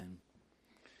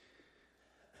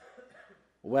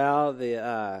Well,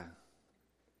 the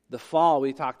fall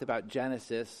we talked about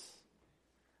Genesis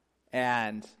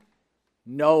and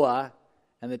Noah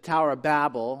and the Tower of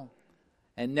Babel,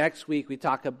 and next week we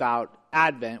talk about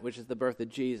Advent, which is the birth of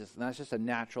Jesus, and that's just a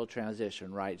natural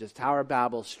transition, right? Just Tower of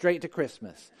Babel straight to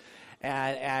Christmas,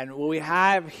 and what we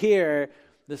have here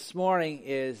this morning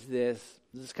is this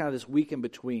kind of this week in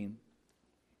between.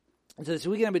 And so this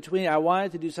week in between, I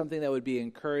wanted to do something that would be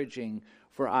encouraging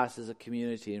for us as a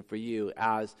community and for you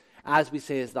as we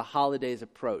say, as the holidays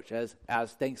approach, as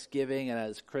Thanksgiving and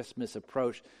as Christmas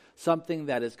approach, something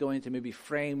that is going to maybe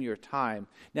frame your time.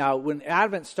 Now, when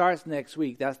Advent starts next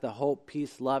week, that's the hope,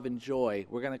 peace, love, and joy.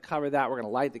 We're going to cover that. We're going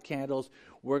to light the candles.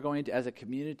 We're going to, as a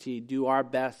community, do our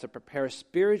best to prepare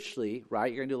spiritually,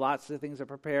 right? You're going to do lots of things to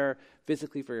prepare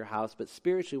physically for your house, but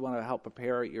spiritually we want to help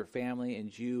prepare your family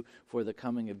and you for the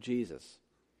coming of Jesus.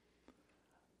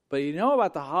 But you know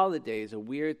about the holidays, a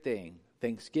weird thing,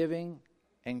 Thanksgiving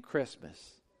and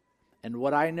Christmas. And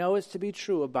what I know is to be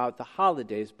true about the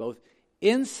holidays, both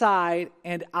inside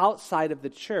and outside of the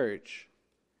church,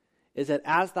 is that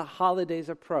as the holidays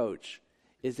approach,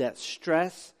 is that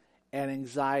stress and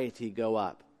anxiety go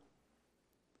up.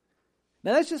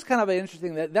 Now that's just kind of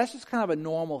interesting, that's just kind of a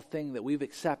normal thing that we've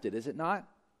accepted, is it not?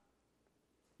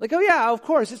 Like, oh yeah, of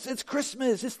course, it's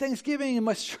Christmas, it's Thanksgiving, and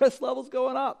my stress level's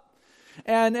going up.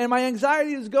 And my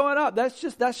anxiety is going up. That's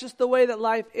just the way that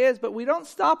life is. But we don't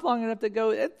stop long enough to go,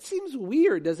 it seems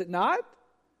weird, does it not?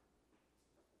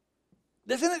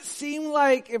 Doesn't it seem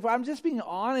like, if I'm just being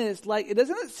honest,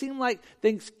 doesn't it seem like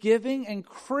Thanksgiving and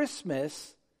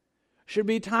Christmas should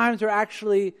be times where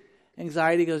actually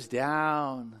anxiety goes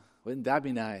down? Wouldn't that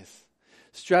be nice?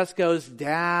 Stress goes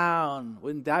down.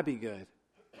 Wouldn't that be good?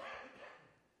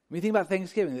 When you think about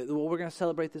Thanksgiving, what we're going to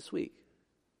celebrate this week.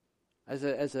 As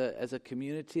a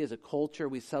community, as a culture,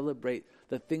 we celebrate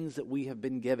the things that we have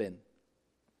been given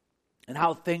and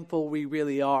how thankful we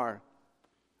really are.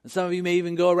 And some of you may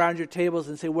even go around your tables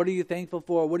and say, what are you thankful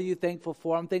for? What are you thankful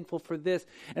for? I'm thankful for this.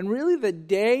 And really the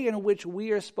day in which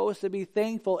we are supposed to be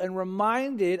thankful and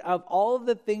reminded of all of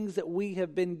the things that we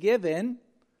have been given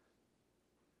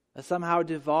has somehow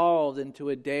devolved into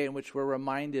a day in which we're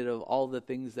reminded of all the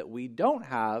things that we don't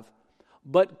have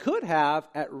but could have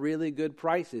at really good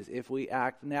prices if we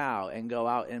act now and go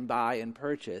out and buy and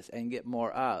purchase and get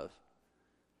more of.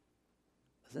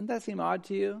 Doesn't that seem odd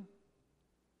to you?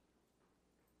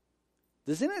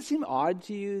 Doesn't it seem odd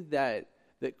to you that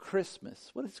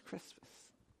Christmas, what is Christmas?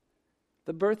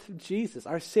 The birth of Jesus,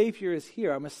 our Savior is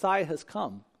here, our Messiah has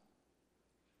come.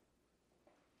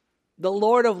 The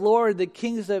Lord of Lords, the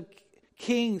Kings of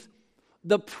Kings,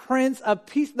 the Prince of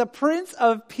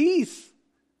Peace.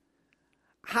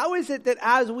 How is it that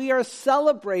as we are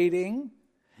celebrating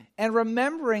and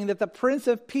remembering that the Prince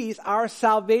of Peace, our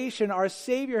salvation, our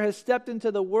Savior has stepped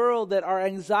into the world, that our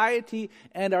anxiety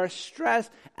and our stress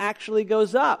actually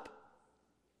goes up?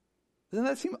 Doesn't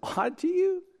that seem odd to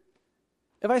you?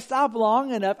 If I stop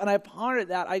long enough and I ponder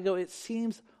that, I go, it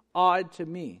seems odd to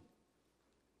me.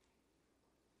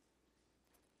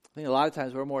 I think a lot of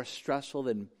times we're more stressful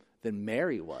than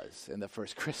Mary was in the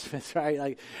first Christmas, right?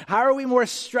 Like, how are we more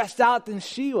stressed out than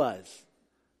she was?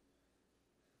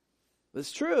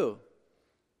 It's true.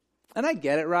 And I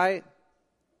get it, right?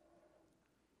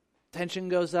 Tension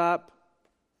goes up.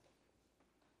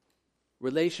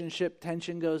 Relationship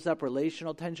tension goes up.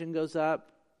 Relational tension goes up.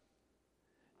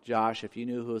 Josh, if you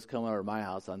knew who was coming over to my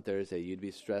house on Thursday, you'd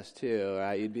be stressed too,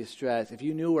 right? You'd be stressed. If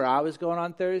you knew where I was going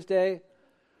on Thursday,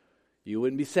 you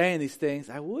wouldn't be saying these things.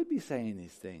 I would be saying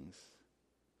these things.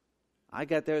 I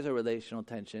get there's a relational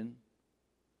tension.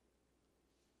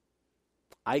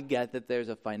 I get that there's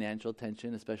a financial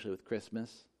tension, especially with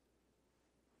Christmas.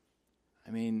 I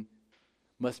mean,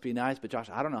 must be nice, but Josh,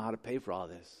 I don't know how to pay for all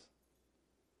this.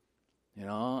 You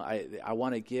know, I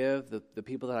want to give the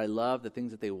people that I love the things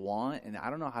that they want, and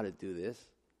I don't know how to do this.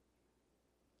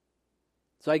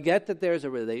 So I get that there's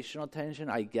a relational tension.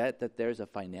 I get that there's a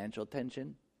financial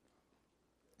tension.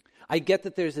 I get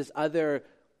that there's this other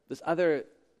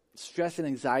stress and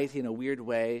anxiety in a weird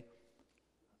way,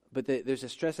 but there's a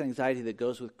stress and anxiety that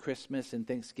goes with Christmas and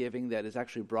Thanksgiving that is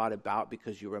actually brought about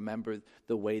because you remember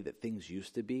the way that things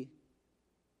used to be.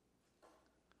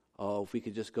 Oh, if we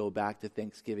could just go back to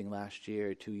Thanksgiving last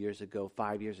year, 2 years ago,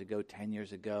 5 years ago, 10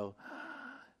 years ago,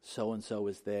 so-and-so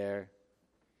was there,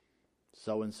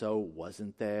 so-and-so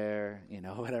wasn't there,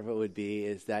 whatever it would be,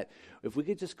 is that if we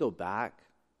could just go back.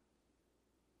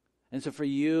 And so for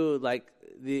you, like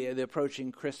the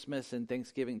approaching Christmas and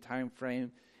Thanksgiving time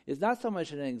frame is not so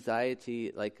much an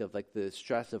anxiety of the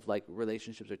stress of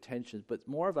relationships or tensions, but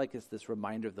more of it's this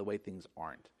reminder of the way things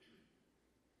aren't.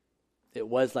 it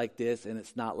was like this and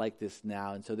it's not like this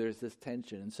now. And so there's this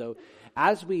tension. And so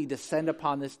as we descend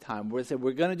upon this time, we're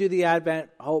going to do the Advent,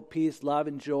 hope, peace, love,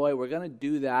 and joy. We're going to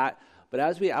do that. But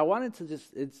I wanted to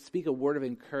just speak a word of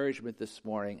encouragement this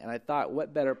morning. And I thought,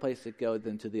 what better place to go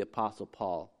than to the Apostle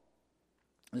Paul?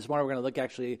 This morning we're going to look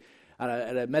actually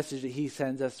at a message that he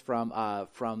sends us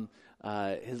from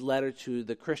his letter to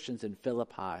the Christians in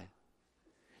Philippi.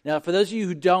 Now, for those of you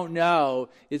who don't know,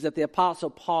 is that the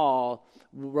Apostle Paul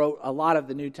wrote a lot of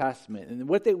the New Testament. And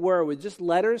what they were just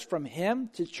letters from him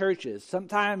to churches.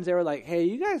 Sometimes they were like, hey,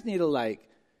 you guys need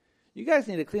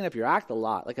to clean up your act a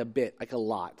lot, like a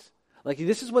lot. Like,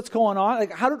 this is what's going on.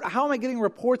 Like, how am I getting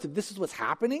reports if this is what's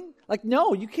happening? Like,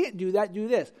 no, you can't do that, do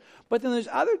this. But then there's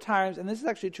other times, and this is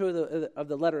actually true of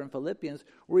the letter in Philippians,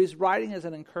 where he's writing as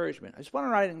an encouragement. I just want to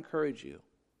write and encourage you.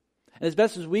 And as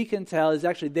best as we can tell, is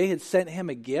actually they had sent him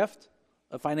a gift,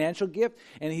 a financial gift,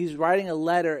 and he's writing a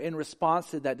letter in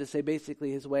response to that to say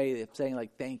basically his way of saying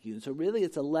like thank you. And so really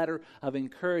it's a letter of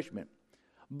encouragement.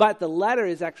 But the letter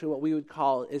is actually what we would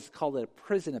call a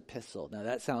prison epistle. Now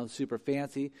that sounds super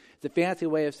fancy. It's a fancy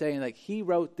way of saying like he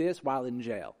wrote this while in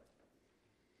jail.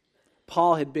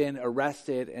 Paul had been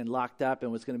arrested and locked up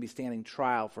and was going to be standing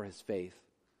trial for his faith.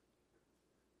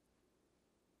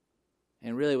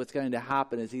 And really what's going to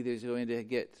happen is either he's going to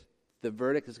get, the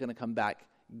verdict is going to come back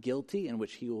guilty, in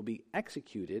which he will be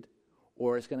executed,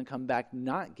 or it's going to come back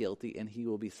not guilty and he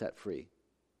will be set free.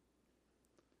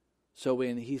 So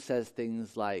when he says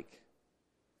things like,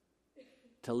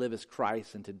 to live is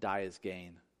Christ and to die is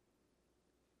gain.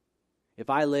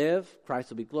 If I live, Christ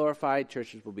will be glorified,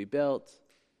 churches will be built,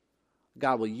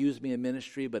 God will use me in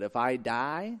ministry, but if I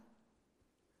die,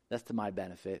 that's to my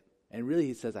benefit. And really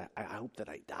he says, I hope that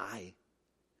I die.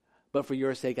 But for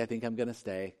your sake, I think I'm going to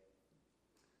stay.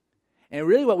 And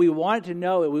really what we want to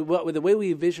know, the way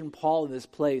we envision Paul in this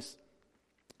place,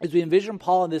 is we envision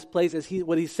Paul in this place as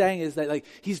what he's saying is that like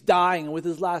he's dying, and with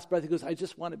his last breath he goes, I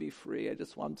just want to be free.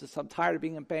 I'm tired of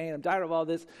being in pain. I'm tired of all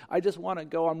this. I just want to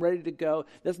go. I'm ready to go.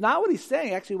 That's not what he's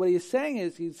saying. Actually, what he's saying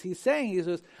is he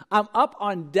says, I'm up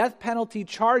on death penalty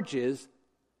charges.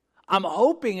 I'm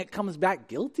hoping it comes back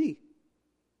guilty.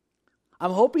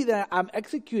 I'm hoping that I'm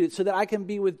executed so that I can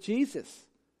be with Jesus.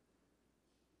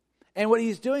 And what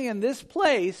he's doing in this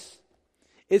place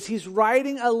is he's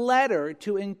writing a letter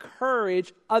to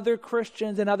encourage other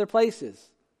Christians in other places.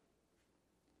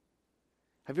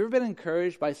 Have you ever been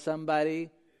encouraged by somebody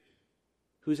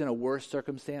who's in a worse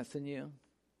circumstance than you?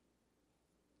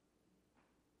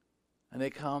 And they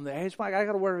come, hey, I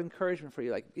got a word of encouragement for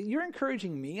you. Like, you're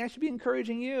encouraging me, I should be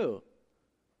encouraging you.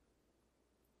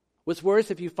 What's worse,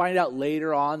 if you find out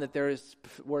later on that there's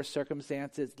worse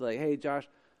circumstances, like, hey, Josh,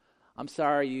 I'm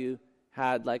sorry you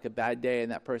had like a bad day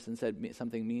and that person said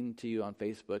something mean to you on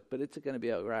Facebook, but it's going to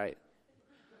be all right.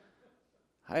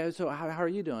 So how are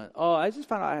you doing? Oh, I just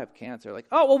found out I have cancer. Like,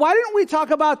 oh, well, why didn't we talk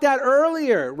about that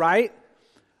earlier, right?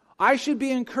 I should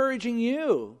be encouraging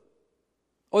you.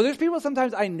 Or there's people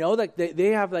sometimes I know that they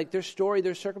have like their story,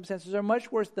 their circumstances are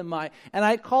much worse than mine, and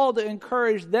I call to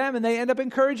encourage them and they end up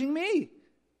encouraging me.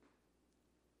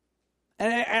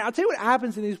 And I'll tell you what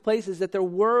happens in these places, that their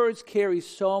words carry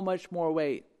so much more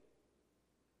weight.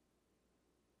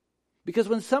 Because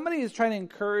when somebody is trying to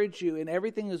encourage you and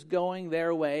everything is going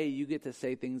their way, you get to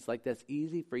say things like that's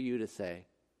easy for you to say.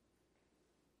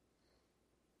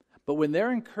 But when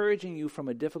they're encouraging you from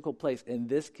a difficult place, in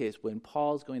this case, when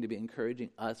Paul's going to be encouraging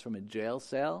us from a jail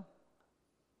cell,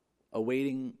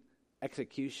 awaiting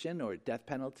execution or death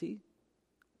penalty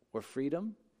or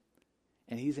freedom,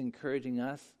 and he's encouraging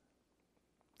us,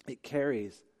 it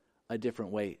carries a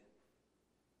different weight.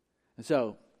 And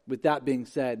so, with that being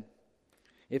said,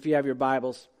 if you have your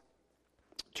Bibles,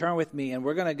 turn with me, and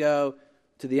we're going to go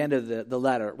to the end of the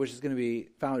letter, which is going to be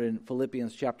found in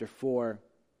Philippians chapter 4.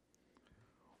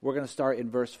 We're going to start in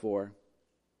verse 4.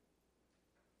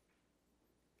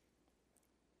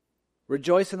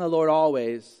 Rejoice in the Lord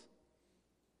always.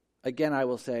 Again, I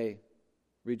will say,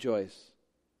 rejoice.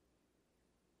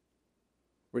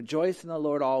 Rejoice in the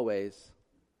Lord always.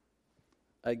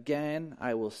 Again,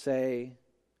 I will say,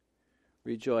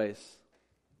 rejoice.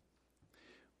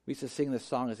 We used to sing this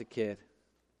song as a kid.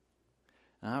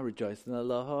 I rejoice in the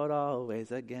Lord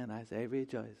always. Again, I say,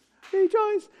 rejoice.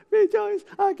 Rejoice, rejoice.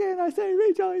 Again, I say,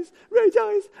 rejoice,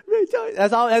 rejoice, rejoice.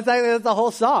 That's the whole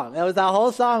song. That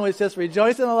whole song was just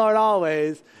rejoice in the Lord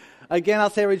always. Again, I'll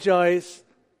say, rejoice.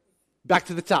 Back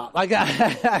to the top. And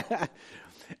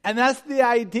that's the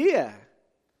idea.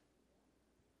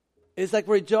 It's like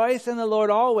rejoice in the Lord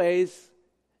always,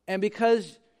 and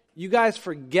because you guys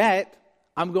forget,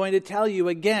 I'm going to tell you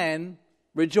again,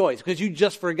 Rejoice, because you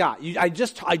just forgot. I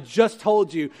just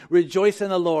told you, rejoice in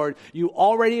the Lord. You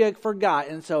already forgot,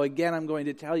 and so again, I'm going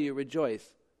to tell you, rejoice.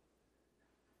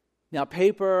 Now,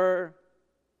 paper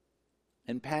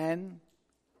and pen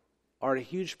are at a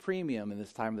huge premium in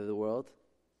this time of the world.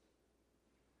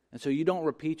 And so you don't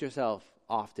repeat yourself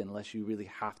often unless you really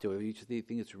have to, or you think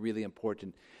it's really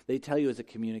important. They tell you as a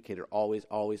communicator, always,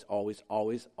 always, always,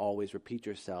 always, always repeat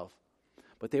yourself.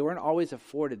 But they weren't always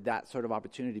afforded that sort of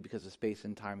opportunity because of space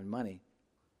and time and money.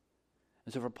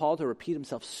 And so for Paul to repeat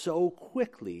himself so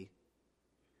quickly,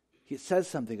 he says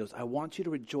something, he goes, I want you to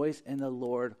rejoice in the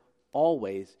Lord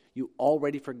always. You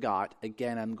already forgot.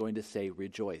 Again, I'm going to say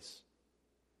rejoice.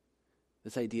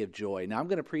 This idea of joy. Now, I'm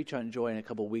going to preach on joy in a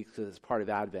couple of weeks because it's part of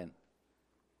Advent.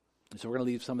 And so we're going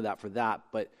to leave some of that for that.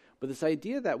 But this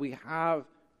idea that we have,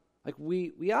 like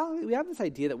we have this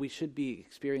idea that we should be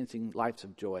experiencing lives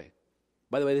of joy.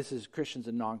 By the way, this is Christians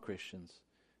and non-Christians.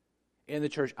 In the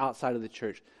church, outside of the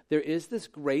church. There is this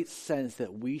great sense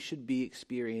that we should be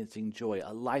experiencing joy,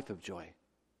 a life of joy.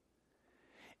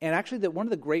 And actually, that one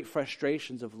of the great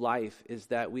frustrations of life is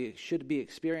that we should be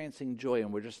experiencing joy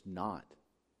and we're just not.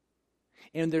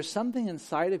 And there's something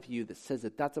inside of you that says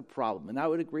that that's a problem. And I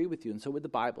would agree with you, and so would the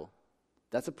Bible.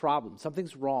 That's a problem.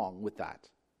 Something's wrong with that.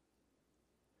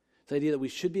 It's the idea that we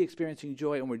should be experiencing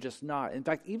joy and we're just not. In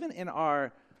fact, even in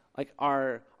our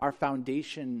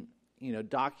foundation,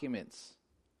 documents,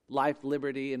 life,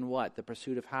 liberty, and what? The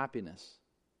pursuit of happiness.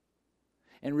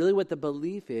 And really what the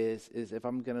belief is if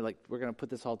we're going to put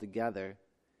this all together,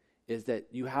 is that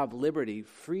you have liberty,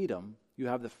 freedom, you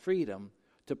have the freedom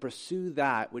to pursue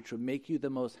that which would make you the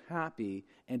most happy,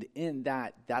 and in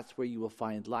that's where you will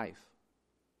find life.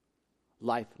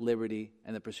 Life, liberty,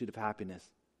 and the pursuit of happiness.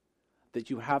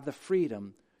 That you have the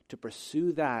freedom to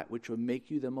pursue that which would make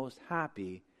you the most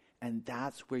happy, and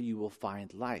that's where you will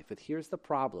find life. But here's the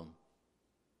problem,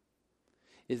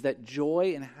 is that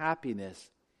joy and happiness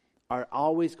are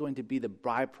always going to be the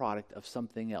byproduct of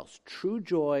something else. True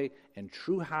joy and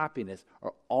true happiness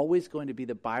are always going to be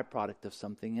the byproduct of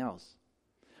something else.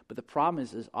 But the problem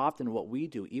is often what we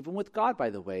do, even with God, by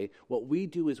the way, what we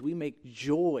do is we make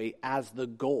joy as the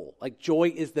goal. Like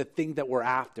joy is the thing that we're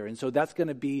after. And so that's going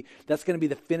to be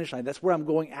the finish line. That's where I'm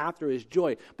going after is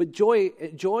joy. But joy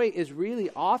is really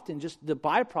often just the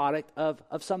byproduct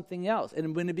of something else.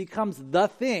 And when it becomes the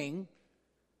thing,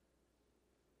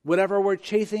 whatever we're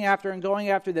chasing after and going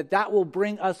after, that will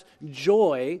bring us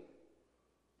joy,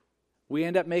 we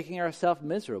end up making ourselves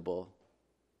miserable.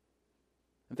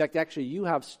 In fact, actually, you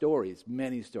have stories,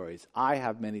 many stories. I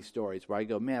have many stories where I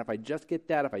go, man, if I just get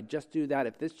that, if I just do that,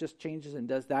 if this just changes and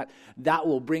does that, that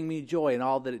will bring me joy. And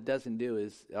all it does really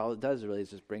is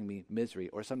just bring me misery.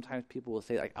 Or sometimes people will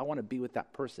say, like, I want to be with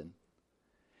that person.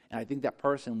 And I think that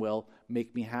person will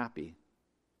make me happy.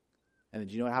 And then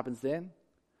do you know what happens then?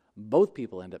 Both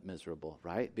people end up miserable,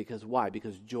 right? Because why?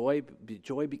 Because joy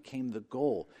became the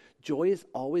goal. Joy is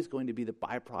always going to be the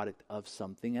byproduct of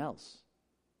something else.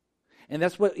 And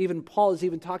that's what even Paul is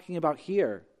even talking about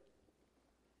here.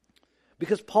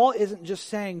 Because Paul isn't just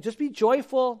saying, just be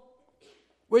joyful.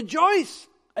 Rejoice.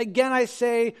 Again, I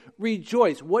say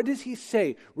rejoice. What does he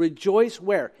say? Rejoice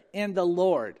where? In the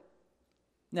Lord.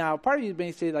 Now, part of you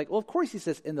may say, like, well, of course he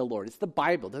says in the Lord. It's the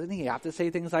Bible. Doesn't he have to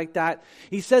say things like that?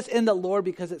 He says in the Lord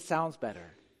because it sounds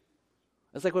better.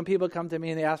 It's like when people come to me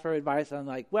and they ask for advice, I'm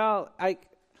like, well,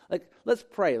 let's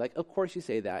pray. Like, of course you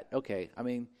say that. Okay,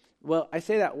 well, I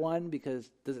say that one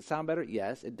because, does it sound better?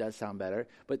 Yes, it does sound better.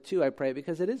 But two, I pray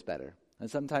because it is better. And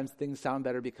sometimes things sound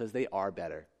better because they are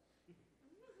better.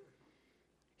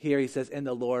 Here he says, in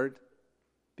the Lord,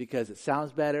 because it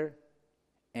sounds better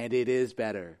and it is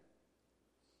better.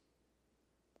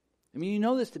 You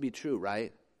know this to be true,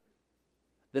 right?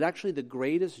 That actually the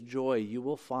greatest joy you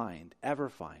will ever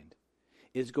find,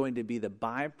 is going to be the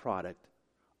byproduct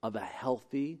of a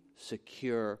healthy,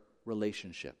 secure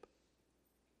relationship.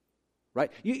 Right?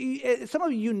 Some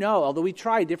of you know, although we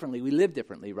try differently, we live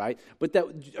differently, right? But that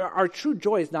our true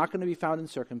joy is not going to be found in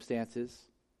circumstances.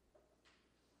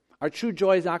 Our true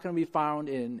joy is not going to be found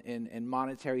in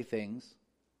monetary things.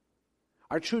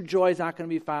 Our true joy is not going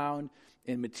to be found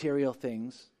in material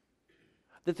things.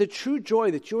 That the true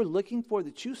joy that you're looking for,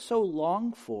 that you so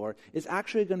long for, is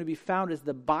actually going to be found as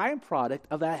the byproduct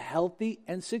of a healthy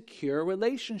and secure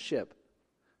relationship.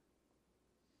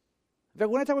 In fact,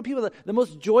 when I talk with people, the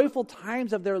most joyful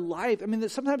times of their life,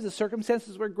 sometimes the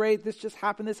circumstances were great, this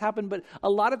happened, but a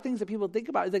lot of things that people think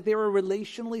about is like they were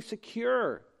relationally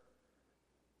secure.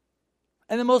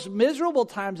 And the most miserable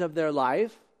times of their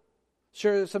life,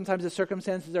 sure, sometimes the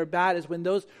circumstances are bad, is when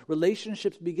those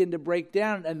relationships begin to break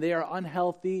down and they are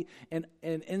unhealthy and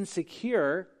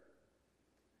insecure.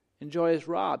 and joy is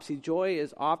robbed. See, joy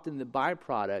is often the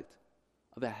byproduct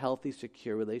of a healthy,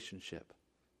 secure relationship.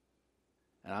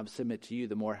 And I submit to you,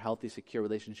 the more healthy, secure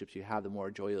relationships you have, the more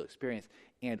joy you'll experience.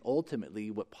 And ultimately,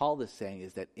 what Paul is saying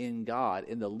is that in God,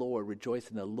 in the Lord, rejoice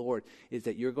in the Lord, is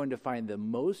that you're going to find the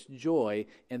most joy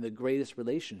in the greatest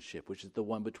relationship, which is the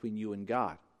one between you and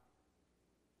God.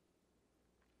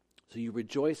 So you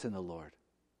rejoice in the Lord.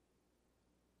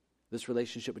 This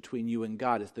relationship between you and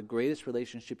God is the greatest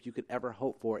relationship you could ever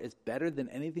hope for. It's better than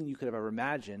anything you could have ever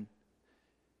imagined,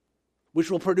 which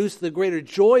will produce the greater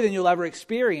joy than you'll ever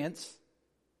experience.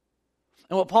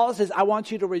 And what Paul says, I want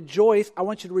you to rejoice. I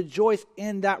want you to rejoice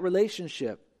in that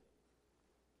relationship.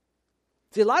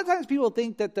 See, a lot of times people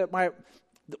think that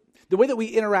the way that we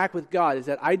interact with God is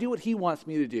that I do what He wants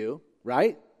me to do,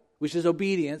 right? Which is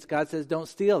obedience. God says, don't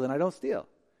steal, then I don't steal.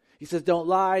 He says, don't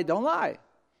lie, don't lie.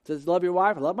 He says, love your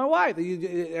wife, I love my wife.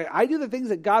 I do the things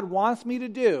that God wants me to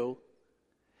do,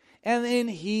 and then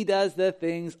He does the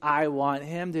things I want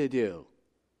Him to do,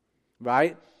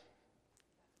 right?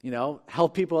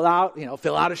 Help people out,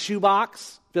 fill out a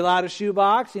shoebox, buy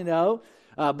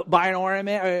an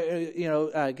ornament,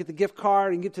 or, get the gift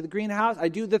card and get to the greenhouse. I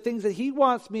do the things that He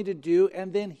wants me to do,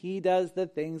 and then He does the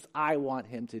things I want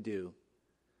Him to do.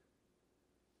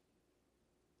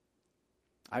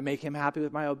 I make Him happy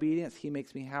with my obedience. He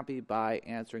makes me happy by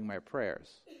answering my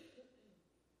prayers.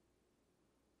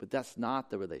 But that's not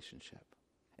the relationship.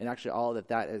 And actually all that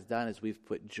has done is we've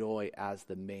put joy as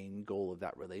the main goal of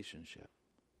that relationship.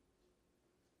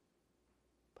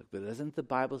 But doesn't the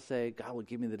Bible say, God will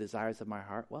give me the desires of my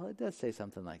heart? Well, it does say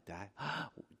something like that.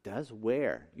 It does?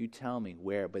 Where? You tell me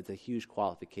where, but it's a huge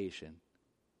qualification.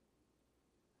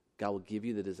 God will give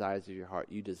you the desires of your heart.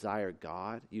 You desire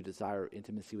God. You desire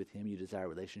intimacy with Him. You desire a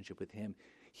relationship with Him.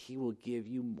 He will give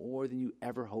you more than you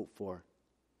ever hoped for.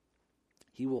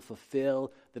 He will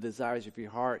fulfill the desires of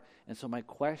your heart. And so my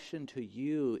question to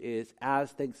you is,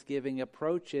 as Thanksgiving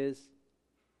approaches,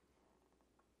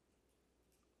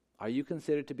 are you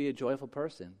considered to be a joyful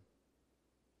person?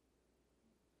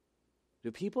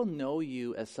 Do people know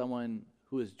you as someone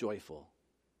who is joyful?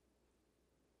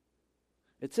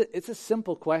 It's a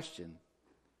simple question.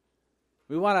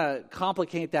 We want to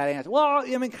complicate that answer. Well,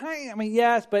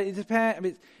 yes, but it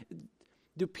depends.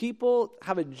 Do people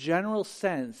have a general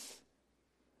sense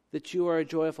that you are a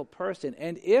joyful person?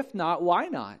 And if not, why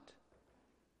not?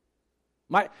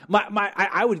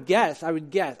 I would guess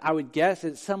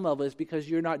at some level it's because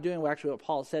you're not doing what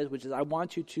Paul says, which is, I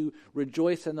want you to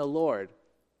rejoice in the Lord.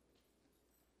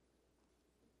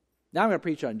 Now I'm going to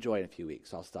preach on joy in a few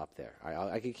weeks, so I'll stop there.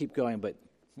 I can keep going, but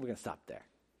we're going to stop there.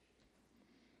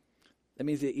 That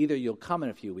means that either you'll come in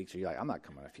a few weeks or you're like, I'm not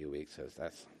coming in a few weeks, because I'm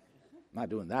not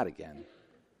doing that again.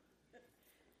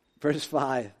 Verse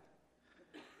 5.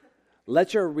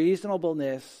 Let your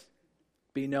reasonableness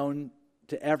be known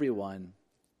to everyone.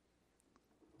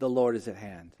 The Lord is at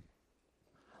hand.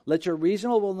 Let your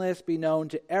reasonableness be known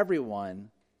to everyone.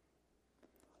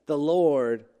 The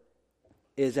Lord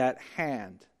is at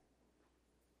hand.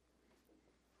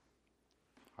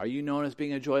 Are you known as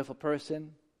being a joyful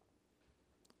person?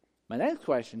 My next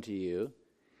question to you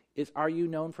is, are you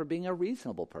known for being a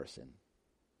reasonable person?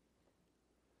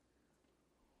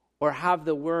 Or have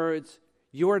the words,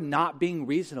 you're not being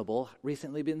reasonable,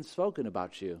 recently been spoken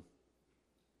about you?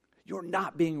 You're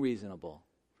not being reasonable.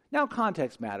 Now,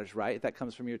 context matters, right? If that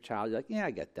comes from your child, you're like, yeah,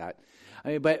 I get that.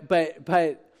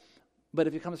 But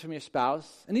if it comes from your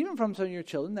spouse, and even from some of your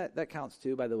children, that counts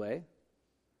too, by the way.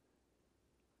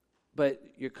 But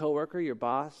your coworker, your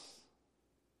boss,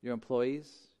 your employees,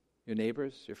 your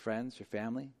neighbors, your friends, your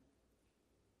family.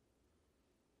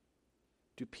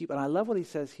 Do people? And I love what he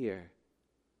says here.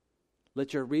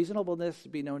 Let your reasonableness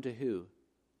be known to who?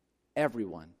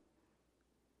 Everyone.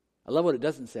 I love what it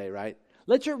doesn't say, right?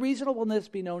 Let your reasonableness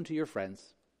be known to your friends.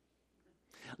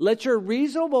 Let your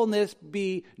reasonableness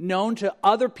be known to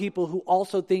other people who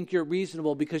also think you're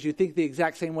reasonable because you think the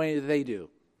exact same way that they do.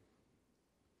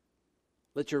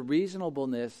 Let your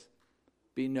reasonableness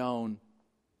be known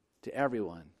to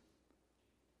everyone.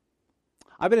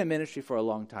 I've been in ministry for a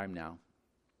long time now.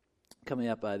 Coming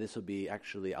up, I'll be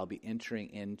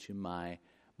entering into my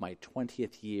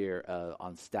 20th year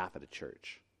on staff at a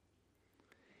church.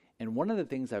 And one of the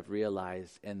things I've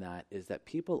realized in that is that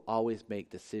people always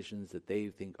make decisions that they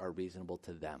think are reasonable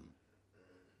to them.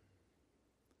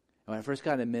 And when I first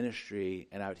got into ministry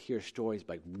and I would hear stories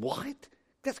like, what?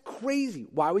 That's crazy.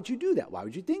 Why would you do that? Why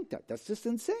would you think that? That's just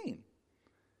insane.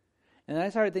 And then I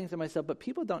started thinking to myself, but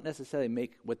people don't necessarily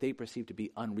make what they perceive to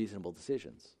be unreasonable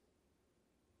decisions.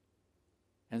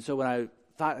 And so when I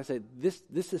thought, I said, this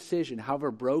decision,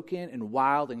 however broken and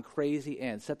wild and crazy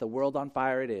and set the world on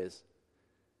fire it is,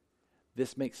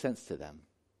 this makes sense to them.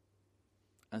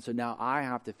 And so now I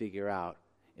have to figure out,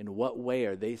 in what way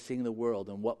are they seeing the world?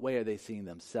 In what way are they seeing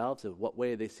themselves? In what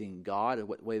way are they seeing God? In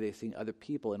what way are they seeing other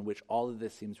people in which all of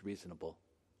this seems reasonable?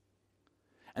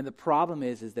 And the problem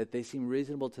is that they seem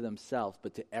reasonable to themselves,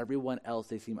 but to everyone else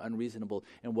they seem unreasonable.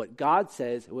 And what God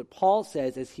says, what Paul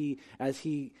says as he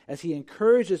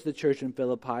encourages the church in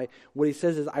Philippi, what he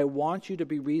says is, I want you to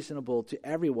be reasonable to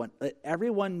everyone. Let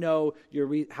everyone know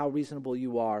how reasonable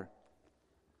you are.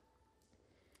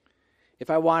 If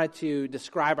I wanted to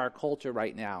describe our culture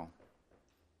right now,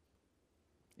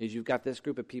 is you've got this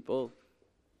group of people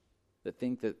that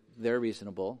think that they're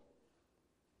reasonable.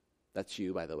 That's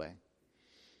you, by the way.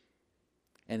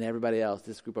 And everybody else,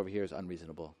 this group over here is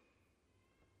unreasonable.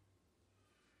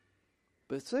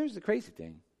 But so here's the crazy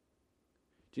thing.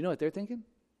 Do you know what they're thinking?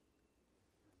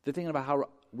 They're thinking about how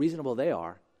reasonable they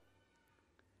are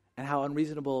and how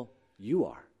unreasonable you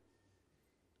are.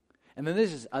 And then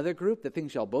there's this other group that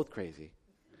thinks y'all both crazy.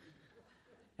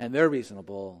 And they're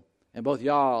reasonable. And both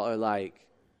y'all are like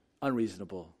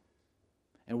unreasonable.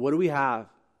 And what do we have?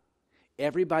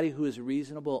 Everybody who is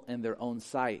reasonable in their own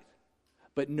sight,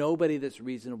 but nobody that's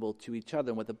reasonable to each other.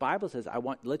 And what the Bible says,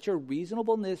 let your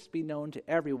reasonableness be known to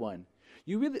everyone.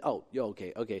 You really,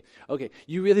 okay.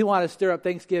 You really want to stir up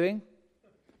Thanksgiving?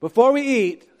 Before we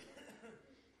eat,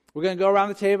 we're going to go around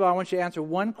the table. I want you to answer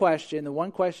one question. The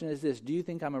one question is this: do you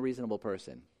think I'm a reasonable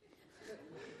person?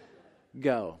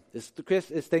 Go. It's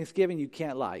Thanksgiving. You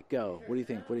can't lie. Go. What do you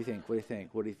think? What do you think? What do you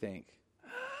think? What do you think?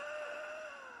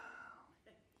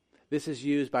 This is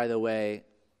used, by the way,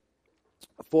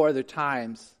 4 other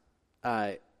times.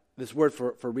 This word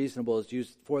for reasonable is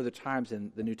used 4 other times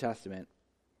in the New Testament.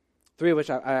 3 of which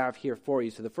I have here for you.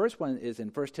 So the first one is in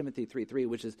 1 Timothy 3:3,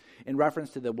 which is in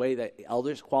reference to the way that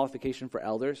elders, qualification for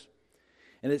elders.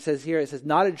 And it says here,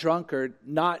 not a drunkard,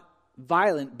 not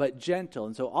violent, but gentle.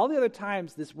 And so all the other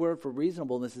times this word for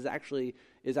reasonableness is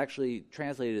actually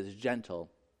translated as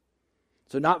gentle.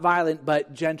 So not violent,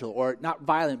 but gentle, or not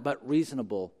violent, but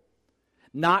reasonable.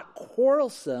 Not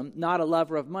quarrelsome, not a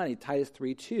lover of money, Titus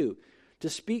 3:2. To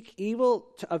speak evil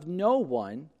of no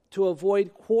one, to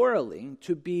avoid quarreling,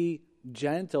 to be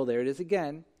gentle, there it is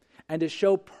again, and to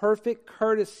show perfect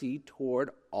courtesy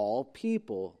toward all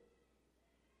people.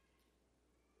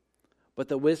 But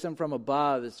the wisdom from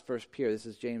above is first pure. This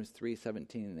is James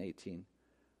 3:17 and 18.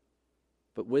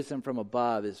 But wisdom from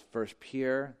above is first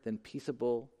pure, then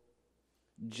peaceable,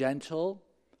 gentle,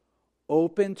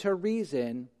 open to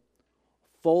reason,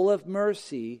 full of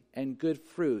mercy and good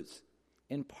fruits,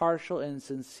 impartial and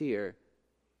sincere.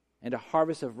 And a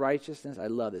harvest of righteousness, I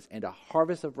love this, and a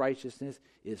harvest of righteousness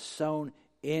is sown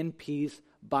in peace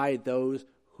by those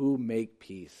who make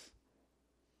peace.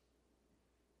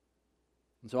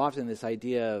 And so often this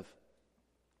idea of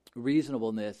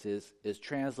reasonableness is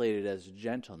translated as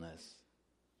gentleness.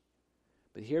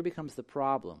 But here becomes the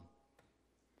problem.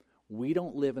 We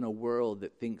don't live in a world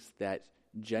that thinks that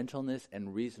gentleness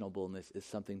and reasonableness is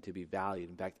something to be valued.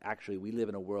 In fact, actually, we live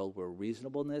in a world where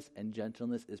reasonableness and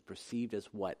gentleness is perceived as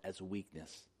what? As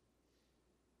weakness.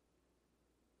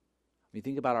 I mean,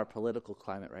 think about our political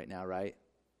climate right now, right?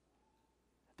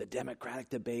 The Democratic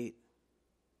debate.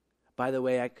 By the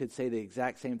way, I could say the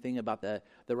exact same thing about the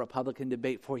Republican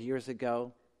debate 4 years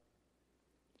ago.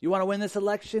 You want to win this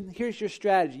election? Here's your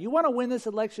strategy. You want to win this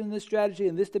election, this strategy,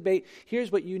 and this debate?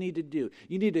 Here's what you need to do.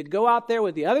 You need to go out there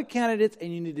with the other candidates,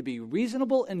 and you need to be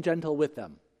reasonable and gentle with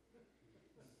them.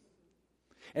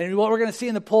 And what we're going to see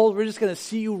in the polls, we're just going to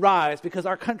see you rise because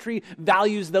our country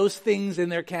values those things in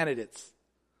their candidates.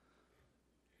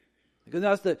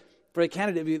 Because for a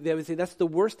candidate, they would say that's the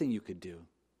worst thing you could do.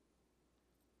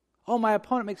 Oh, my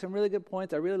opponent makes some really good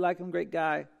points. I really like him, great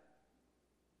guy.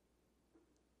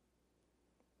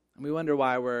 And we wonder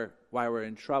why we're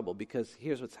in trouble, because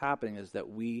here's what's happening is that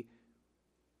we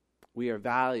are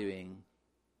valuing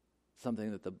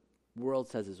something that the world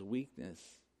says is weakness.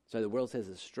 So the world says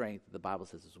is strength, the Bible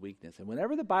says is weakness. And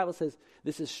whenever the Bible says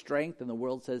this is strength and the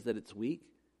world says that it's weak,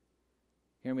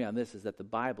 hear me on this, is that the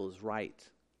Bible is right.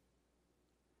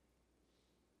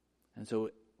 And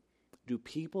so do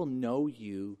people know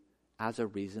you as a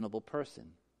reasonable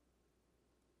person?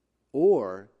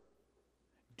 Or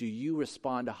do you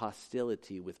respond to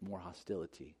hostility with more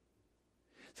hostility?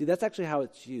 See, that's actually how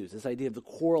it's used, this idea of the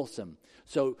quarrelsome.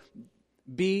 So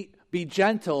be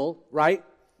gentle, right?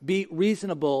 Be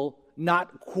reasonable,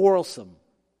 not quarrelsome.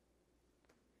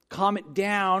 Calm it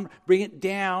down, bring it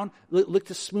down, look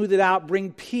to smooth it out,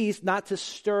 bring peace, not to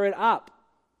stir it up.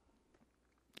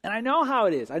 And I know how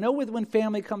it is. I know when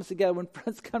family comes together, when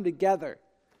friends come together.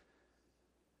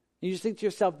 You just think to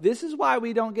yourself, this is why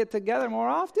we don't get together more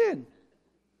often.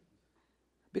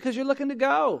 Because you're looking to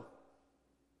go.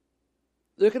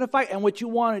 You're looking to fight. And what you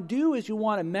want to do is you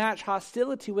want to match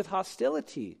hostility with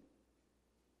hostility.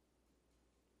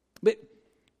 But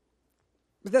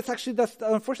that's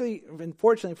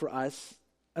unfortunately for us,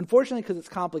 unfortunately because it's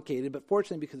complicated, but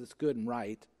fortunately because it's good and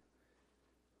right.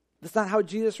 That's not how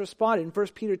Jesus responded. In 1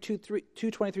 Peter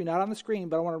 2:23, not on the screen,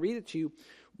 but I want to read it to you,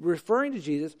 referring to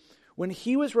Jesus. When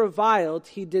he was reviled,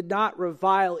 he did not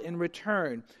revile in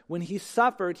return. When he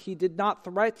suffered, he did not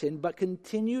threaten, but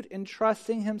continued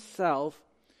entrusting himself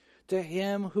to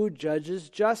him who judges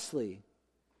justly.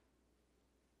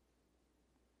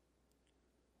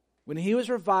 When he was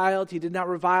reviled, he did not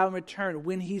revile in return.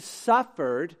 When he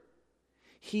suffered,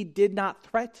 he did not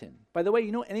threaten. By the way,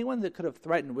 you know, anyone that could have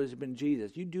threatened would have been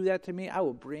Jesus. You do that to me, I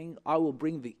will bring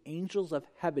the angels of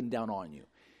heaven down on you.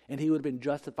 And he would have been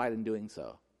justified in doing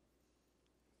so.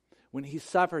 When he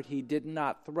suffered, he did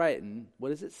not threaten. What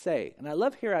does it say? And I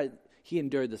love here, he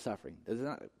endured the suffering. Does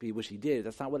not be which he did.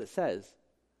 That's not what it says.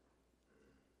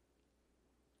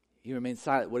 He remained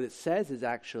silent. What it says is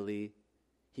actually,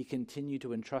 he continued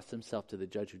to entrust himself to the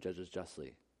judge who judges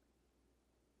justly.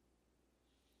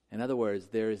 In other words,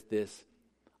 there is this,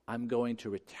 I'm going to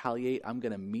retaliate. I'm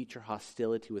going to meet your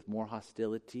hostility with more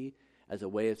hostility, as a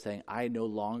way of saying, I no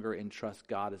longer entrust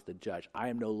God as the judge. I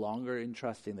am no longer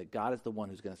entrusting that God is the one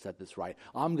who's going to set this right.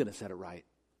 I'm going to set it right.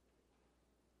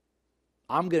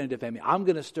 I'm going to defend me. I'm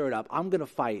going to stir it up. I'm going to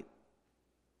fight.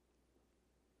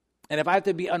 And if I have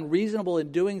to be unreasonable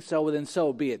in doing so, well, then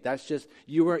so be it. That's just,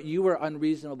 you were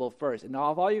unreasonable first. And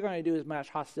now if all you're going to do is match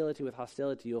hostility with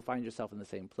hostility, you'll find yourself in the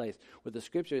same place. What the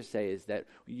scriptures say is that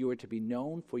you are to be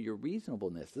known for your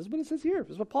reasonableness. This is what it says here.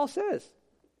 This is what Paul says.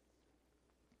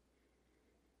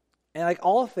 And like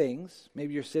all things,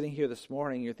 maybe you're sitting here this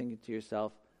morning, you're thinking to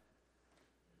yourself,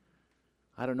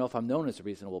 I don't know if I'm known as a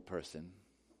reasonable person.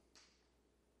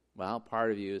 Well,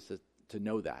 part of you is to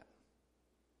know that.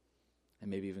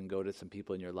 And maybe even go to some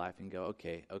people in your life and go,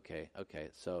 okay.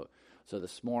 So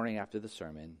this morning after the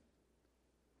sermon,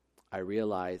 I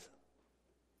realize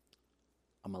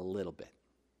I'm a little bit,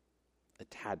 a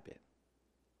tad bit,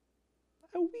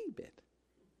 a wee bit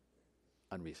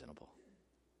unreasonable.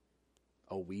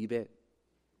 A wee bit?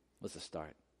 What's the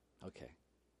start? Okay.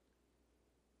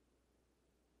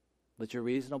 Let your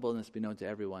reasonableness be known to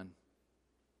everyone.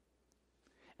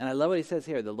 And I love what he says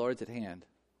here, the Lord's at hand.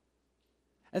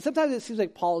 And sometimes it seems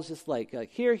like Paul's just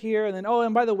like here, and then,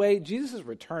 and by the way, Jesus is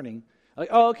returning. Like,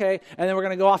 okay, and then we're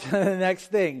going to go off to the next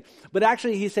thing. But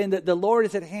actually, he's saying that the Lord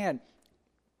is at hand.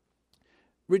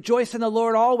 Rejoice in the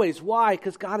Lord always. Why?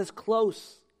 Because God is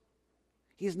close.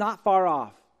 He's not far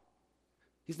off.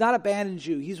 He's not abandoned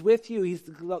you. He's with you.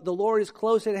 The Lord is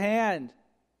close at hand.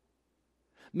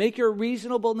 Make your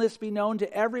reasonableness be known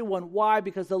to everyone. Why?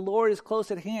 Because the Lord is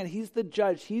close at hand. He's the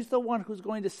judge. He's the one who's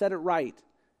going to set it right.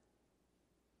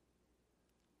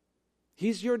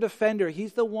 He's your defender.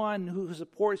 He's the one who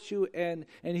supports you, and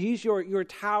he's your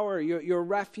tower, your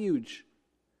refuge.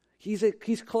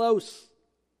 He's close.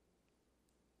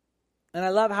 And I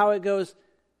love how it goes,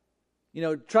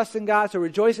 trust in God, so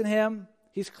rejoice in Him.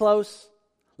 He's close.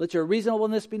 Let your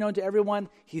reasonableness be known to everyone.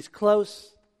 He's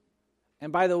close.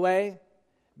 And by the way,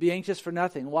 be anxious for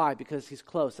nothing. Why? Because He's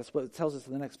close. That's what it tells us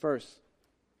in the next verse.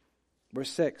 Verse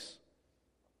 6.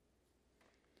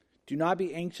 Do not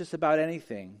be anxious about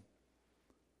anything,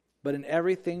 but in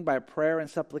everything by prayer and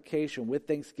supplication with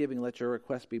thanksgiving let your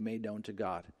requests be made known to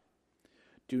God.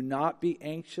 Do not be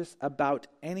anxious about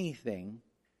anything,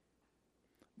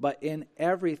 but in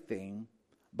everything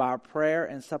by prayer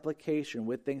and supplication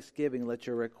with thanksgiving let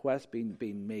your requests be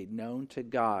made known to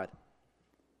God.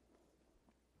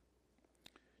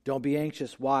 Don't be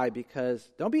anxious. Why?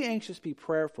 Don't be anxious, be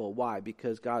prayerful. Why?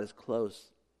 Because God is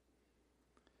close.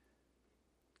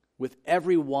 With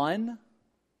everyone,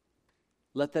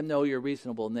 let them know your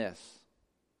reasonableness.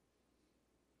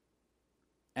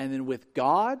 And then with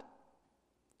God,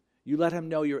 you let Him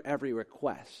know your every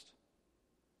request.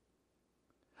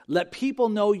 Let people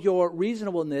know your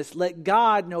reasonableness. Let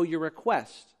God know your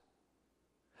request.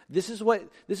 This is what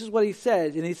He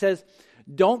says. And He says,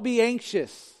 don't be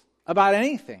anxious about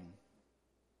anything.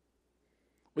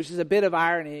 Which is a bit of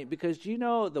irony, because do you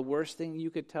know the worst thing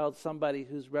you could tell somebody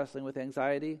who's wrestling with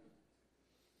anxiety?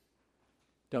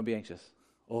 Don't be anxious.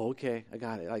 Oh, okay, I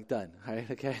got it. Done. All right,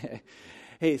 okay.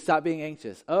 Hey, stop being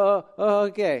anxious. Oh,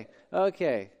 okay.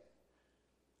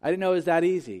 I didn't know it was that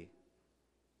easy.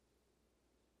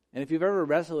 And if you've ever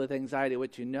wrestled with anxiety,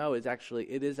 what you know is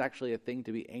it is actually a thing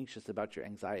to be anxious about your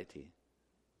anxiety.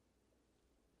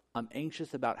 I'm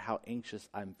anxious about how anxious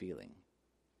I'm feeling.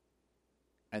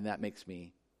 And that makes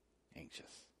me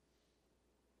anxious.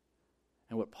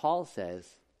 And what Paul says,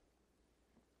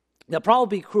 now Paul would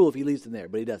be cruel if he leaves them there,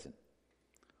 but he doesn't.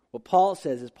 What Paul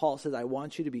says is, I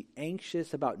want you to be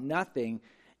anxious about nothing,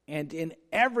 and in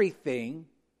everything,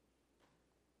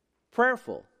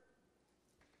 prayerful.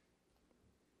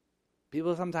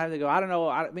 People sometimes they go, I don't know.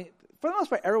 I mean, for the most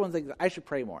part, everyone thinks I should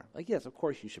pray more. Like, yes, of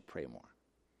course you should pray more.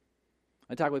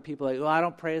 I talk with people like, well, I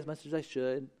don't pray as much as I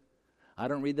should. I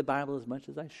don't read the Bible as much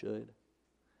as I should.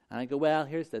 And I go, well,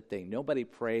 here's the thing. Nobody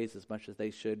prays as much as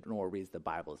they should, nor reads the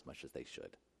Bible as much as they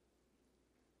should.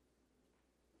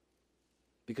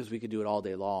 Because we could do it all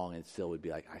day long and still would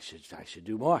be like, I should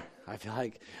do more. I feel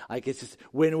like it's just,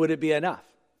 when would it be enough?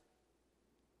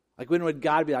 Like, when would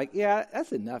God be like, yeah,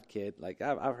 that's enough, kid. Like,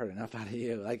 I've heard enough out of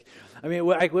you. Like, I mean,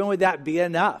 like, when would that be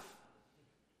enough?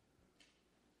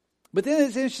 But then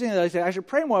it's interesting that I say I should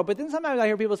pray more, but then sometimes I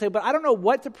hear people say, but I don't know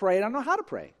what to pray and I don't know how to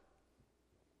pray.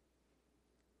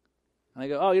 And I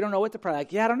go, oh, you don't know what to pray?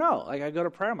 Like, yeah, I don't know. Like, I go to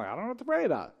prayer, I'm like, I don't know what to pray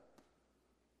about.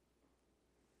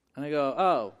 And I go,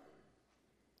 oh,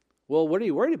 well, what are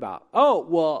you worried about? Oh,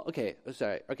 well, okay,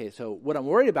 sorry. Okay, so what I'm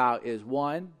worried about is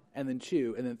 1, and then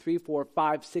 2, and then 3, 4,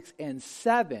 5, 6, and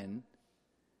 7,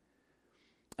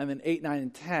 and then 8, 9,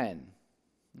 and 10.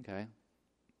 Okay.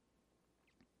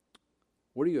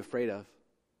 What are you afraid of?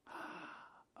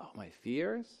 Oh, my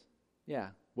fears? Yeah.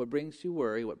 What brings you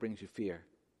worry? What brings you fear?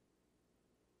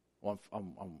 Well,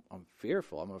 I'm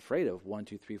fearful. I'm afraid of 1,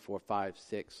 2, 3, 4, 5,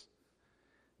 6,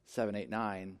 7, 8,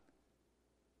 9.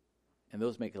 And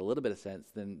those make a little bit of sense.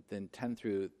 Then 10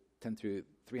 through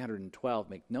 312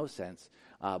 make no sense,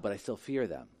 but I still fear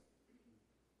them.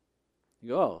 You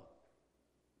go, oh,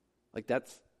 like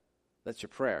that's your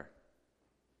prayer.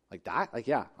 Like that? Like,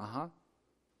 yeah,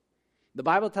 The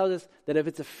Bible tells us that if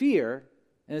it's a fear,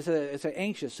 and it's an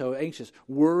anxious,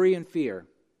 worry and fear.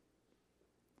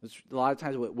 It's a lot of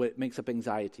times what makes up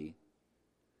anxiety.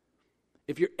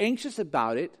 If you're anxious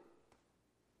about it,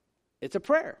 it's a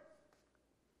prayer.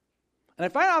 And I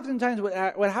find oftentimes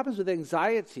what happens with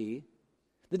anxiety,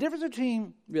 the difference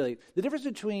between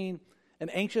an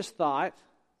anxious thought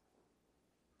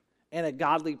and a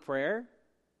godly prayer,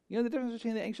 you know the difference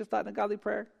between the anxious thought and a godly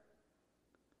prayer?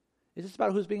 It's just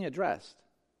about who's being addressed.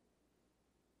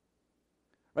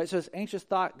 Right? So this anxious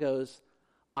thought goes,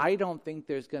 I don't think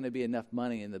there's going to be enough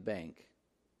money in the bank.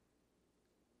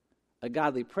 A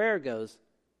godly prayer goes,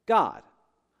 God,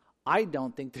 I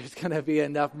don't think there's going to be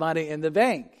enough money in the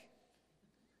bank.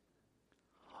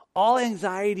 All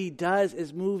anxiety does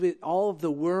is move it, all of the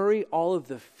worry, all of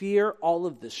the fear, all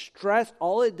of the stress,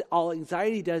 all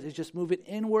anxiety does is just move it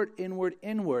inward, inward,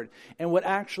 inward. And what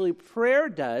actually prayer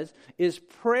does is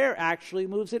prayer actually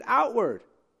moves it outward.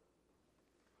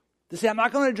 To say, I'm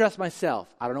not going to address myself.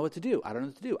 I don't know what to do. I don't know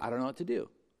what to do. I don't know what to do.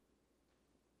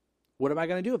 What am I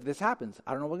going to do if this happens?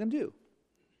 I don't know what I'm going to do.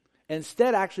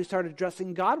 Instead, actually start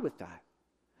addressing God with that.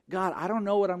 God, I don't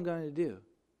know what I'm going to do.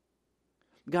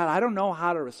 God, I don't know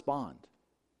how to respond.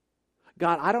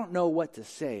 God, I don't know what to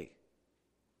say.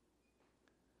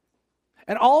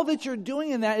 And all that you're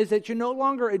doing in that is that you're no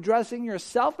longer addressing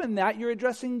yourself in that, you're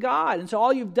addressing God. And so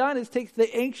all you've done is take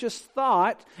the anxious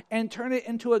thought and turn it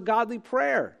into a godly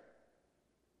prayer.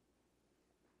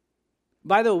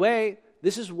 By the way,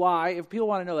 this is why, if people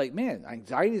want to know, like, man,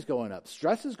 anxiety is going up,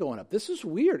 stress is going up. This is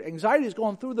weird. Anxiety is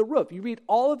going through the roof. You read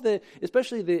all of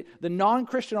especially the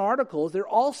non-Christian articles, they're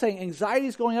all saying anxiety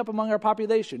is going up among our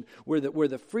population. We're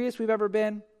the freest we've ever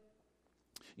been.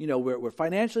 You know, we're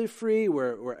financially free,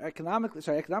 we're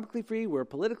economically free, we're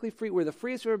politically free, we're the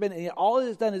freest we've ever been, and yet all it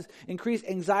has done is increase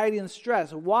anxiety and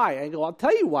stress. Why? I go, I'll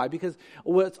tell you why, because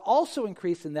what's also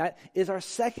increased in that is our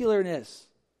secularness.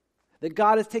 That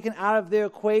God has taken out of the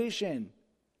equation.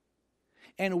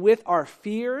 And with our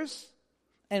fears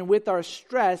and with our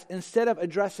stress, instead of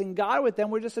addressing God with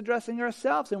them, we're just addressing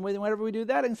ourselves. And whenever we do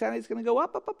that, anxiety is going to go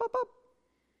up, up, up, up, up.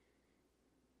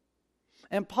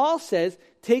 And Paul says,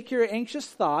 take your anxious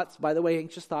thoughts, by the way,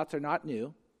 anxious thoughts are not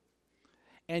new,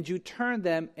 and you turn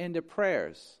them into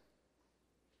prayers.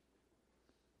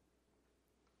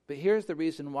 But here's the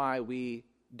reason why we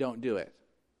don't do it,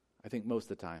 I think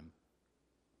most of the time.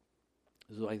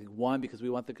 So I think 1, because we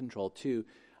want the control. 2,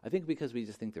 I think because we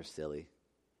just think they're silly.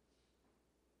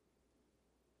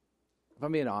 If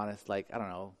I'm being honest, like, I don't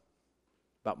know,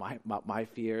 about my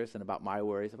fears and about my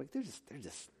worries, I'm like, they're just, I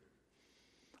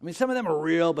mean, some of them are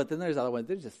real, but then there's other ones,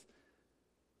 they're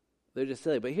just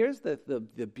silly. But here's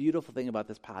the beautiful thing about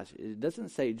this passage. It doesn't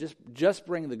say just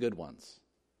bring the good ones.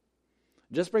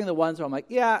 Just bring the ones where I'm like,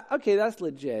 yeah, okay, that's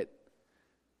legit.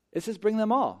 It says bring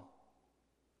them all.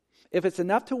 If it's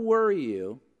enough to worry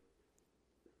you,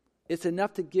 it's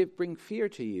enough to bring fear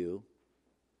to you,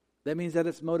 that means that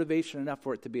it's motivation enough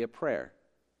for it to be a prayer.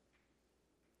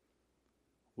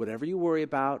 Whatever you worry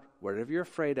about, whatever you're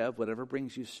afraid of, whatever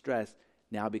brings you stress,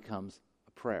 now becomes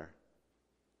a prayer.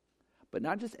 But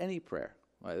not just any prayer,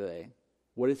 by the way.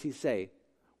 What does he say?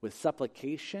 With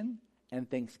supplication and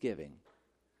thanksgiving.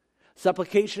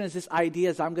 Supplication is this idea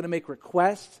as I'm going to make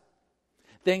requests.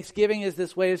 Thanksgiving is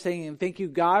this way of saying, thank you,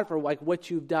 God, for like what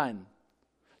you've done.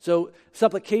 So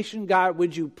supplication, God,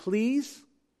 would you please?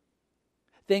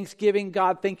 Thanksgiving,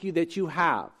 God, thank you that you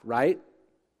have, right?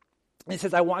 And it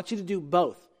says, I want you to do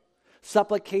both.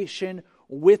 Supplication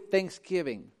with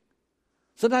thanksgiving.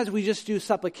 Sometimes we just do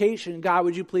supplication. God,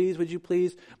 would you please, would you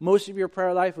please? Most of your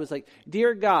prayer life was like,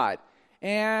 dear God,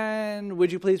 and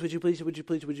would you please, would you please, would you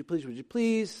please, would you please, would you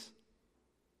please?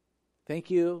 Thank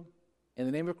you. In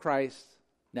the name of Christ,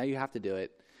 now you have to do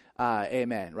it.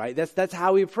 Amen, right? That's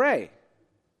how we pray.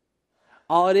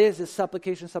 All it is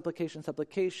supplication, supplication,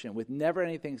 supplication with never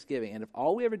any thanksgiving. And if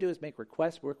all we ever do is make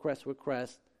requests,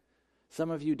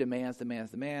 some of you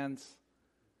demands.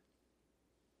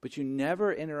 But you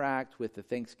never interact with the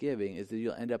thanksgiving, is that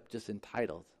you'll end up just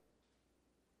entitled.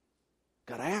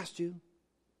 God, I asked you.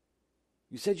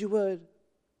 You said you would.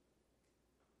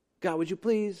 God, would you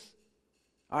please?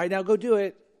 All right, now go do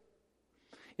it.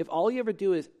 If all you ever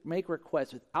do is make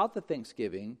requests without the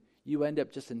thanksgiving, you end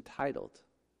up just entitled.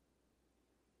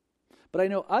 But I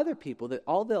know other people that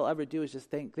all they'll ever do is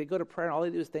just they go to prayer and all they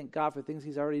do is thank God for things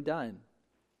he's already done.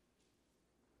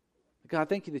 God,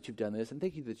 thank you that you've done this, and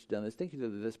thank you that you've done this, thank you that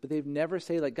you've done this. But they've never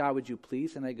say, like, God, would you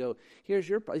please? And I go, here's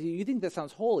your, you think that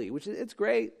sounds holy, which it's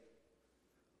great.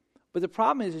 But the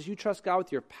problem is you trust God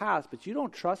with your past, but you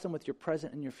don't trust him with your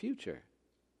present and your future.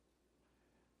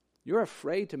 You're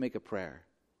afraid to make a prayer.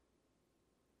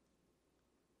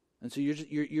 And so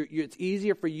it's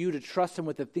easier for you to trust him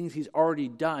with the things he's already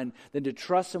done than to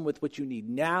trust him with what you need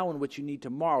now and what you need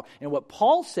tomorrow. And what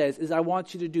Paul says is, I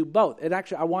want you to do both. And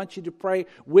actually, I want you to pray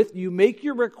with you, make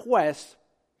your requests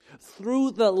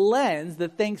through the lens, the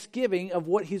thanksgiving of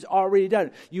what he's already done.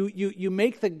 You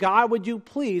make the God, would you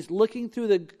please, looking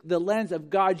through the lens of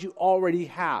God you already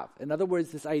have. In other words,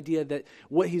 this idea that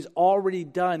what he's already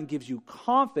done gives you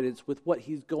confidence with what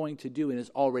he's going to do and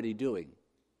is already doing.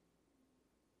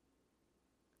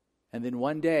 And then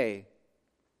one day,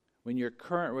 when your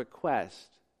current request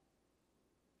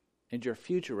and your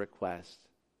future request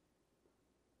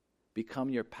become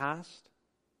your past,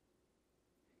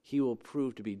 he will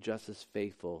prove to be just as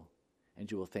faithful, and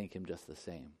you will thank him just the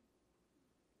same.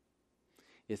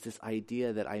 It's this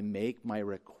idea that I make my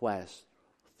request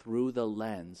through the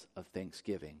lens of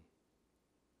thanksgiving.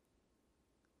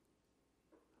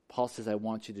 Paul says, I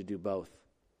want you to do both.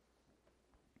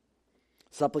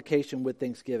 Supplication with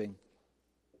thanksgiving.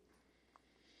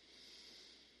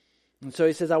 And so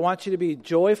he says, I want you to be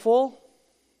joyful.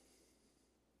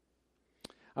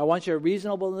 I want your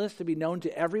reasonableness to be known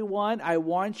to everyone. I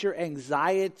want your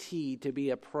anxiety to be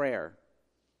a prayer.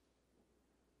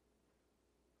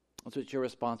 That's what you're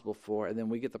responsible for. And then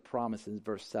we get the promise in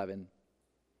verse 7.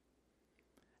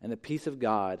 And the peace of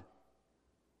God,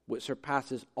 which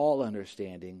surpasses all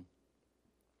understanding,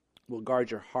 will guard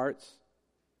your hearts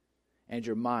and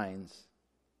your minds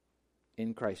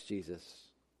in Christ Jesus.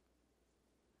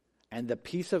 And the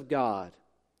peace of God,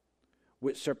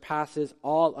 which surpasses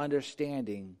all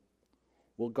understanding,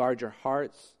 will guard your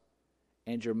hearts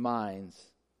and your minds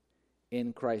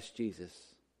in Christ Jesus.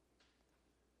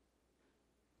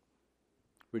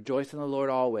 Rejoice in the Lord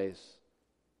always.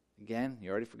 Again,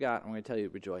 you already forgot. I'm going to tell you,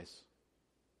 rejoice.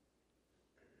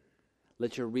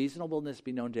 Let your reasonableness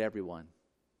be known to everyone.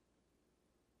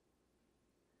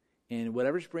 And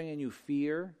whatever's bringing you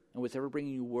fear and whatever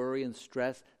bringing you worry and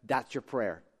stress, that's your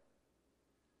prayer.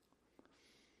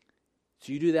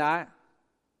 So you do that,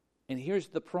 and here's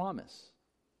the promise.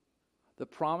 The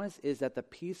promise is that the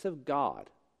peace of God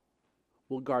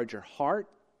will guard your heart,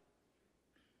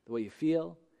 the way you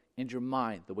feel, and your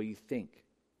mind, the way you think.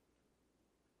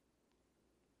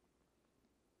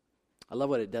 I love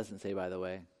what it doesn't say, by the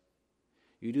way.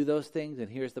 You do those things, and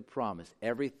here's the promise.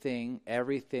 Everything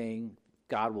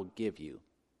God will give you.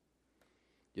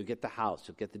 You'll get the house,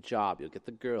 you'll get the job, you'll get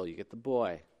the girl, you'll get the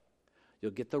boy, you'll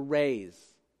get the raise.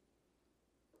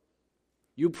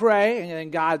 You pray, and then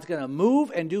God's going to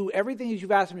move and do everything as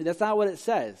you've asked him to do. That's not what it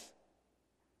says.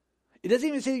 It doesn't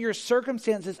even say that your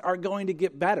circumstances are going to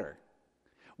get better.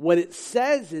 What it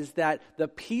says is that the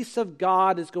peace of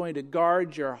God is going to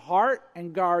guard your heart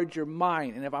and guard your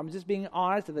mind. And if I'm just being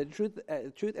honest, the truth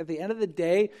at the end of the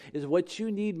day is what you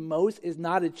need most is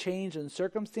not a change in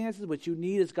circumstances. What you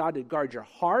need is God to guard your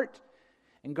heart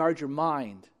and guard your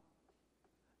mind.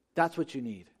 That's what you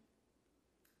need.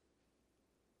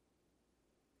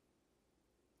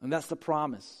 And that's the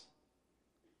promise.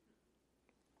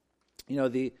 You know,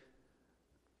 the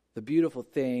beautiful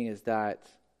thing is that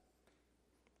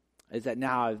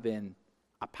now I've been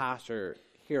a pastor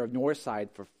here of Northside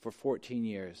for 14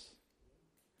 years.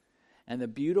 And the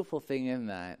beautiful thing in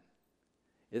that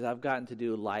is I've gotten to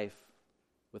do life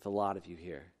with a lot of you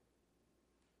here.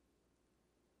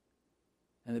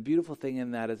 And the beautiful thing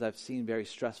in that is I've seen very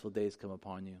stressful days come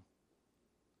upon you.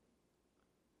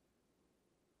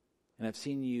 And I've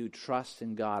seen you trust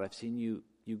in God. I've seen you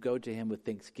go to Him with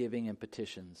thanksgiving and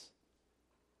petitions.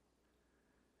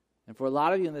 And for a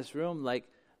lot of you in this room, like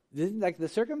the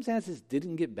circumstances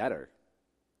didn't get better.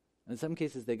 In some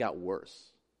cases, they got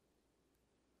worse.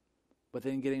 But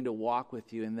then getting to walk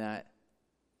with you in that,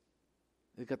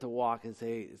 they got to walk and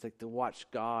say, it's like to watch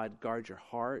God guard your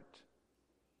heart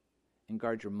and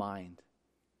guard your mind.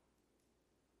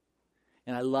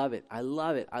 And I love it. I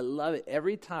love it. I love it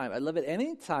every time. I love it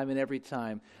any time and every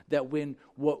time that when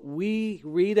what we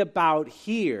read about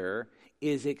here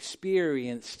is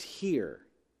experienced here.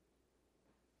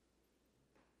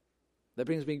 That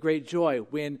brings me great joy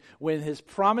when His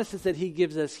promises that He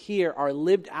gives us here are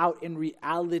lived out in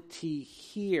reality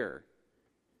here.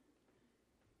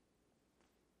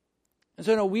 And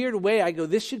so in a weird way, I go,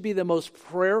 this should be the most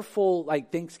prayerful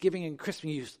Thanksgiving and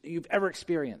Christmas you've ever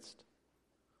experienced.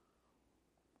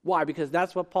 Why? Because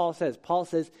that's what Paul says. Paul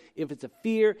says if it's a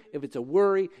fear, if it's a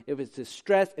worry, if it's a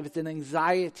stress, if it's an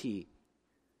anxiety,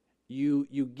 you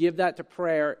give that to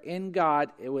prayer in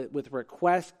God with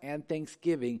request and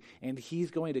thanksgiving, and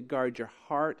He's going to guard your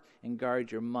heart and guard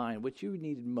your mind. What you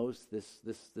needed most this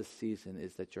season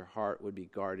is that your heart would be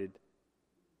guarded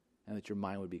and that your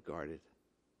mind would be guarded.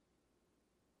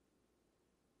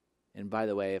 And by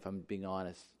the way, if I'm being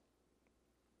honest,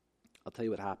 I'll tell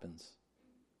you what happens.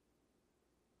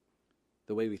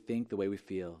 The way we think, the way we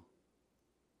feel.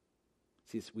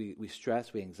 See, we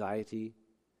stress, we anxiety,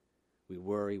 we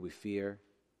worry, we fear.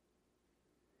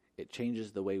 It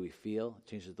changes the way we feel, it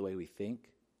changes the way we think.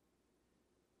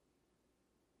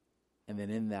 And then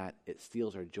in that, it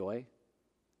steals our joy.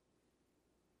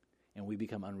 And we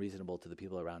become unreasonable to the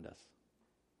people around us.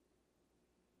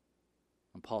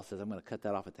 And Paul says, I'm going to cut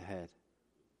that off at the head.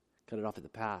 Cut it off at the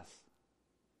pass.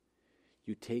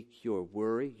 You take your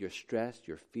worry, your stress,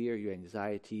 your fear, your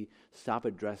anxiety, stop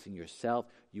addressing yourself.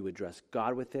 You address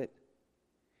God with it.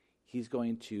 He's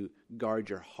going to guard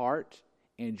your heart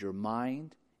and your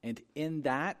mind. And in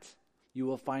that, you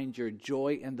will find your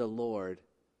joy in the Lord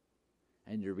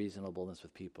and your reasonableness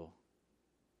with people.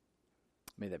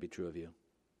 May that be true of you.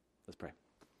 Let's pray.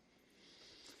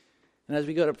 And as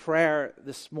we go to prayer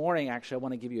this morning, actually, I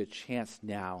want to give you a chance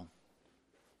now.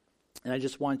 And I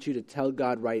just want you to tell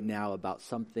God right now about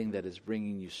something that is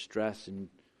bringing you stress and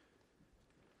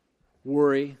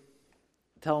worry.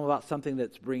 Tell Him about something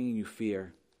that's bringing you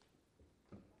fear.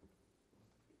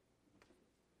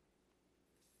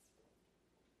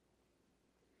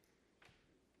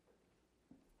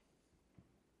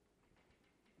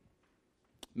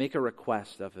 Make a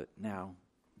request of it now.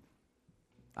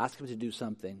 Ask Him to do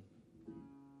something.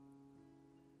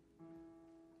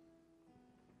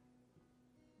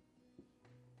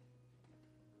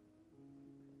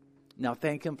 Now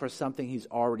thank Him for something He's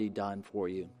already done for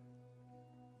you.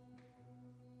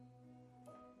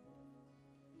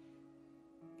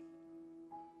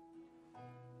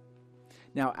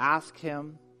 Now ask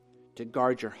Him to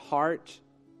guard your heart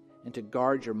and to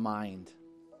guard your mind.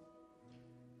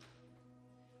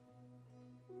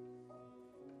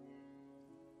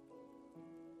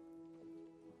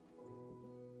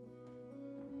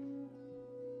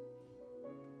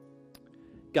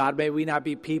 God, may we not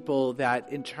be people that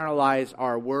internalize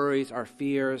our worries, our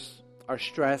fears, our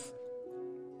stress.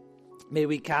 May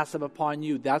we cast them upon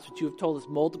You. That's what You have told us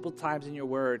multiple times in Your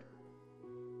word.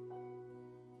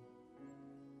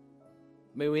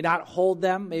 May we not hold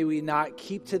them. May we not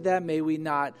keep to them. May we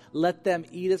not let them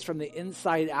eat us from the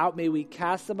inside out. May we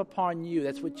cast them upon You.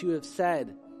 That's what You have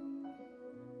said.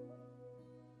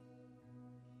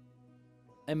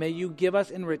 And may You give us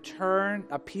in return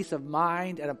a peace of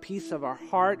mind and a peace of our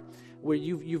heart where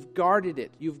you've guarded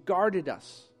it. You've guarded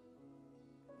us.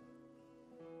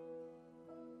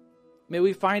 May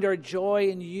we find our joy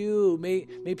in You.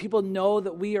 May people know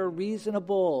that we are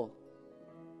reasonable.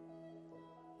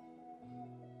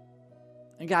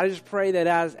 And God, I just pray that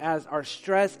as our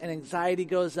stress and anxiety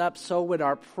goes up, so would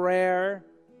our prayer.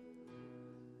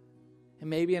 And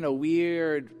maybe in a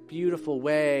weird, beautiful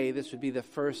way, this would be the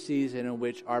first season in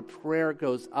which our prayer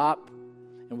goes up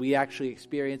and we actually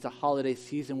experience a holiday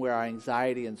season where our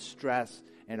anxiety and stress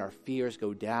and our fears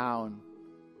go down.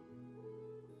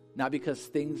 Not because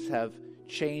things have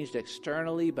changed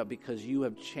externally, but because you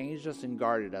have changed us and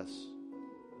guarded us.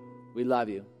 We love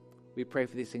you. We pray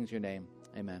for these things in your name.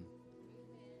 Amen.